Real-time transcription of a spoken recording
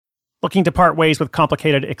Looking to part ways with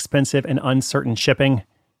complicated, expensive, and uncertain shipping?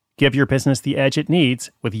 Give your business the edge it needs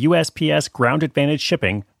with USPS Ground Advantage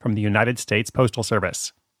shipping from the United States Postal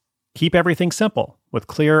Service. Keep everything simple with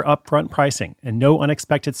clear upfront pricing and no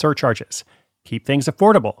unexpected surcharges. Keep things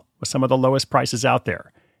affordable with some of the lowest prices out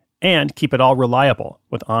there. And keep it all reliable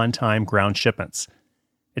with on-time ground shipments.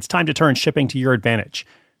 It's time to turn shipping to your advantage.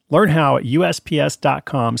 Learn how at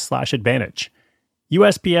USPS.com/advantage.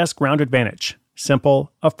 USPS Ground Advantage.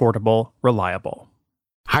 Simple, affordable, reliable.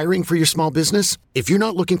 Hiring for your small business? If you're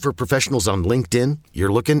not looking for professionals on LinkedIn,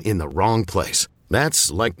 you're looking in the wrong place. That's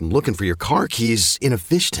like looking for your car keys in a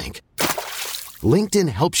fish tank. LinkedIn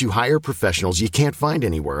helps you hire professionals you can't find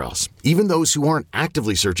anywhere else, even those who aren't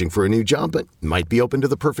actively searching for a new job but might be open to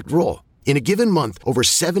the perfect role. In a given month, over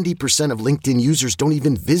 70% of LinkedIn users don't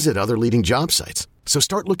even visit other leading job sites. So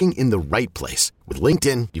start looking in the right place. With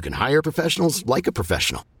LinkedIn, you can hire professionals like a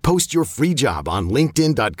professional. Post your free job on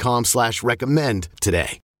linkedin.com/recommend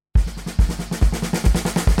today.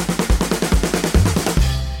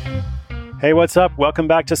 Hey, what's up? Welcome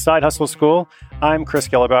back to Side Hustle School. I'm Chris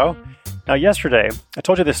Guillebeau. Now, yesterday, I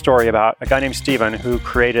told you this story about a guy named Steven who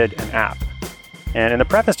created an app. And in the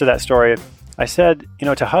preface to that story, I said,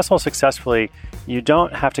 to hustle successfully, you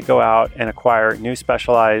don't have to go out and acquire new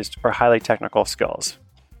specialized or highly technical skills.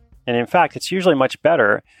 And in fact, it's usually much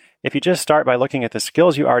better if you just start by looking at the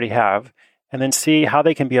skills you already have and then see how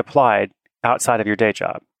they can be applied outside of your day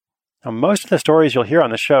job. Now, most of the stories you'll hear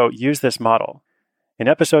on the show use this model. In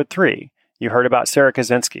episode 3, you heard about Sarah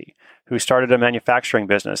Kaczynski, who started a manufacturing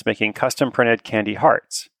business making custom-printed candy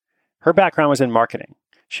hearts. Her background was in marketing.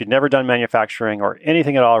 She'd never done manufacturing or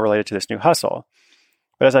anything at all related to this new hustle.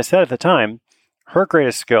 But as I said at the time, her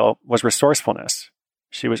greatest skill was resourcefulness.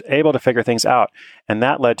 She was able to figure things out, and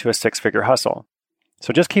that led to a 6-figure hustle.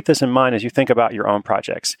 So just keep this in mind as you think about your own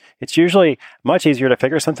projects. It's usually much easier to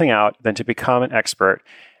figure something out than to become an expert.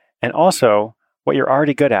 And also, what you're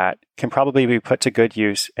already good at can probably be put to good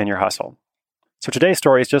use in your hustle. So today's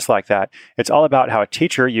story is just like that. It's all about how a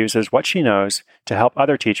teacher uses what she knows to help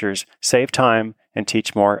other teachers save time and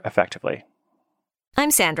teach more effectively.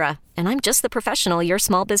 I'm Sandra, and I'm just the professional your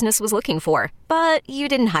small business was looking for. But you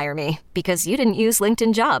didn't hire me because you didn't use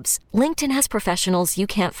LinkedIn Jobs. LinkedIn has professionals you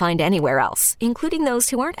can't find anywhere else, including those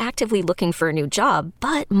who aren't actively looking for a new job,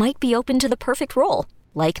 but might be open to the perfect role,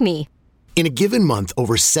 like me. In a given month,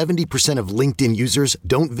 over 70% of LinkedIn users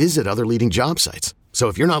don't visit other leading job sites. So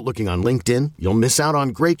if you're not looking on LinkedIn, you'll miss out on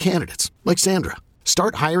great candidates like Sandra.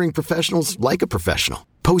 Start hiring professionals like a professional.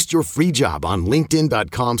 Post your free job on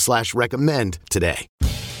linkedin.com/recommend today.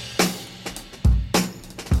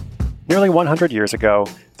 Nearly 100 years ago,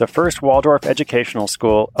 the first Waldorf educational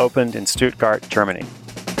school opened in Stuttgart, Germany.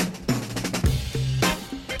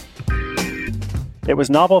 It was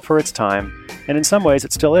novel for its time, and in some ways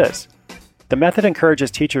it still is. The method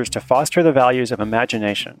encourages teachers to foster the values of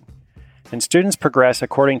imagination, and students progress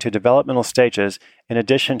according to developmental stages in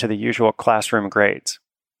addition to the usual classroom grades.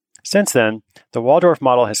 Since then, the Waldorf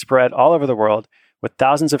model has spread all over the world, with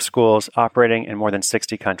thousands of schools operating in more than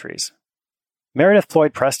 60 countries. Meredith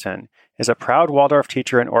Floyd Preston is a proud Waldorf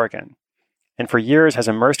teacher in Oregon, and for years has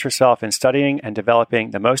immersed herself in studying and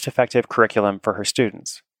developing the most effective curriculum for her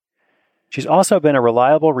students. She's also been a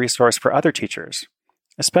reliable resource for other teachers,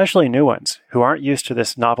 especially new ones who aren't used to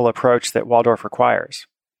this novel approach that Waldorf requires.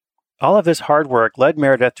 All of this hard work led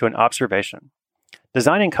Meredith to an observation.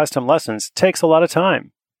 Designing custom lessons takes a lot of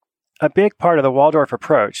time. A big part of the Waldorf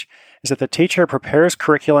approach is that the teacher prepares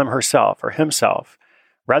curriculum herself or himself,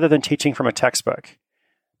 rather than teaching from a textbook.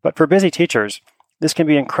 But for busy teachers, this can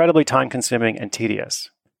be incredibly time-consuming and tedious.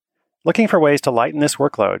 Looking for ways to lighten this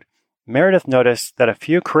workload, Meredith noticed that a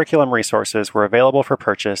few curriculum resources were available for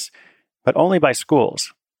purchase, but only by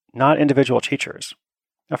schools, not individual teachers.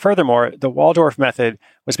 Now, furthermore, the Waldorf method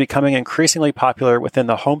was becoming increasingly popular within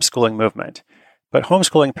the homeschooling movement, but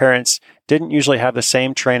homeschooling parents didn't usually have the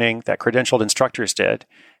same training that credentialed instructors did,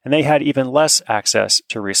 and they had even less access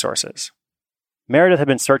to resources. Meredith had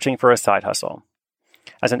been searching for a side hustle.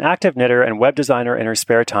 As an active knitter and web designer in her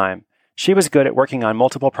spare time, she was good at working on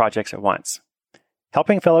multiple projects at once.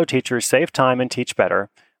 Helping fellow teachers save time and teach better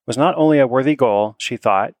was not only a worthy goal, she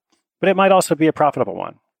thought, but it might also be a profitable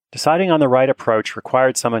one. Deciding on the right approach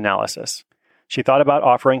required some analysis. She thought about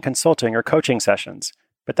offering consulting or coaching sessions,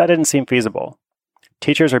 but that didn't seem feasible.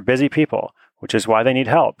 Teachers are busy people, which is why they need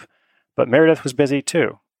help, but Meredith was busy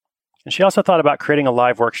too. And she also thought about creating a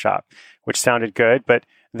live workshop, which sounded good, but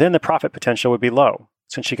then the profit potential would be low,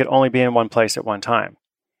 since she could only be in one place at one time.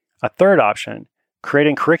 A third option,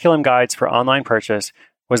 creating curriculum guides for online purchase,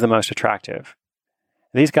 was the most attractive.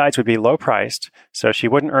 These guides would be low priced, so she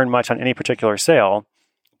wouldn't earn much on any particular sale,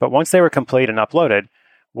 But once they were complete and uploaded,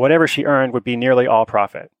 whatever she earned would be nearly all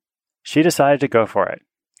profit. She decided to go for it.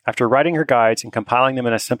 After writing her guides and compiling them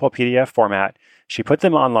in a simple PDF format, she put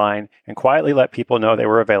them online and quietly let people know they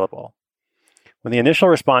were available. When the initial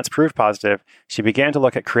response proved positive, she began to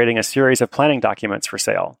look at creating a series of planning documents for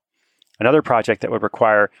sale, another project that would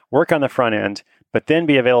require work on the front end, but then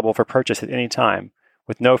be available for purchase at any time,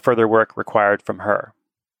 with no further work required from her.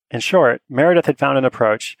 In short, Meredith had found an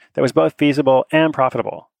approach that was both feasible and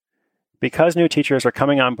profitable. Because new teachers are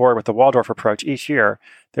coming on board with the Waldorf approach each year,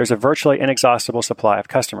 there's a virtually inexhaustible supply of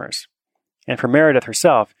customers. And for Meredith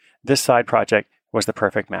herself, this side project was the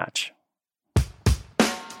perfect match.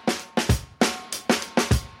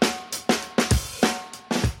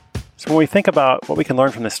 So when we think about what we can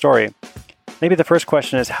learn from this story, maybe the first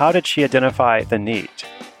question is, how did she identify the need?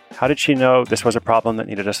 How did she know this was a problem that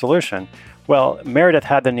needed a solution? Well, Meredith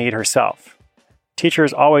had the need herself.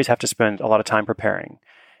 Teachers always have to spend a lot of time preparing.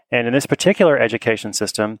 And in this particular education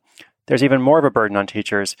system, there's even more of a burden on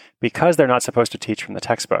teachers because they're not supposed to teach from the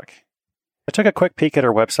textbook. I took a quick peek at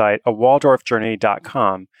her website,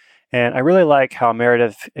 awaldorfjourney.com, and I really like how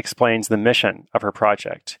Meredith explains the mission of her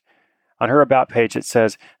project. On her About page, it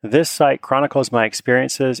says, "This site chronicles my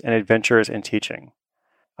experiences and adventures in teaching.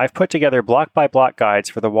 I've put together block-by-block guides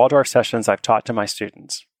for the Waldorf sessions I've taught to my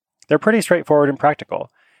students. They're pretty straightforward and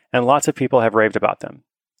practical, and lots of people have raved about them.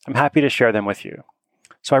 I'm happy to share them with you."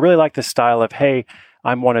 So I really like this style of, hey,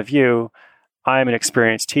 I'm one of you, I'm an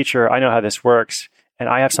experienced teacher, I know how this works, and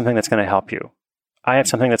I have something that's going to help you. I have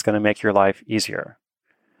something that's going to make your life easier.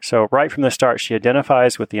 So right from the start, she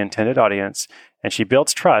identifies with the intended audience, and she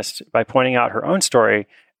builds trust by pointing out her own story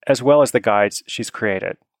as well as the guides she's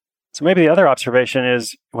created. So maybe the other observation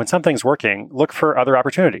is, when something's working, look for other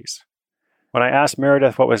opportunities. When I asked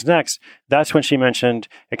Meredith what was next, that's when she mentioned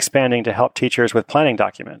expanding to help teachers with planning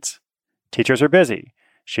documents. Teachers are busy.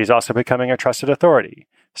 She's also becoming a trusted authority.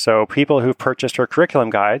 So people who've purchased her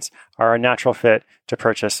curriculum guides are a natural fit to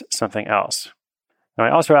purchase something else. Now,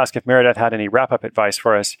 I also asked if Meredith had any wrap-up advice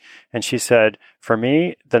for us, and she said, "For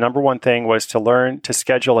me, the number one thing was to learn to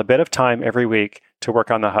schedule a bit of time every week to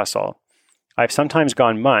work on the hustle. I've sometimes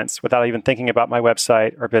gone months without even thinking about my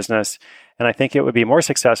website or business, and I think it would be more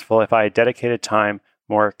successful if I had dedicated time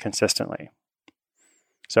more consistently."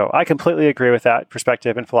 So I completely agree with that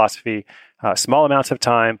perspective and philosophy. Small amounts of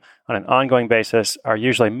time on an ongoing basis are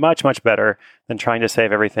usually much, much better than trying to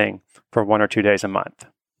save everything for 1 or 2 days a month.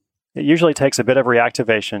 It usually takes a bit of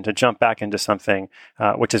reactivation to jump back into something,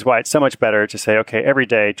 which is why it's so much better to say, okay, every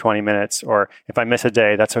day, 20 minutes, or if I miss a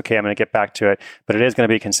day, that's okay, I'm going to get back to it. But it is going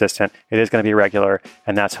to be consistent, it is going to be regular,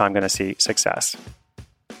 and that's how I'm going to see success.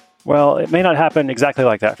 Well, it may not happen exactly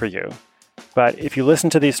like that for you, but if you listen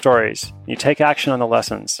to these stories, you take action on the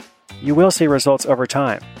lessons, you will see results over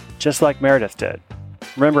time, just like Meredith did.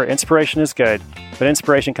 Remember, inspiration is good, but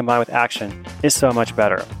inspiration combined with action is so much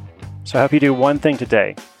better. So I hope you do one thing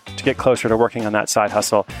today to get closer to working on that side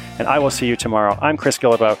hustle, and I will see you tomorrow. I'm Chris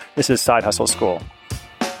Guillebeau. This is Side Hustle School.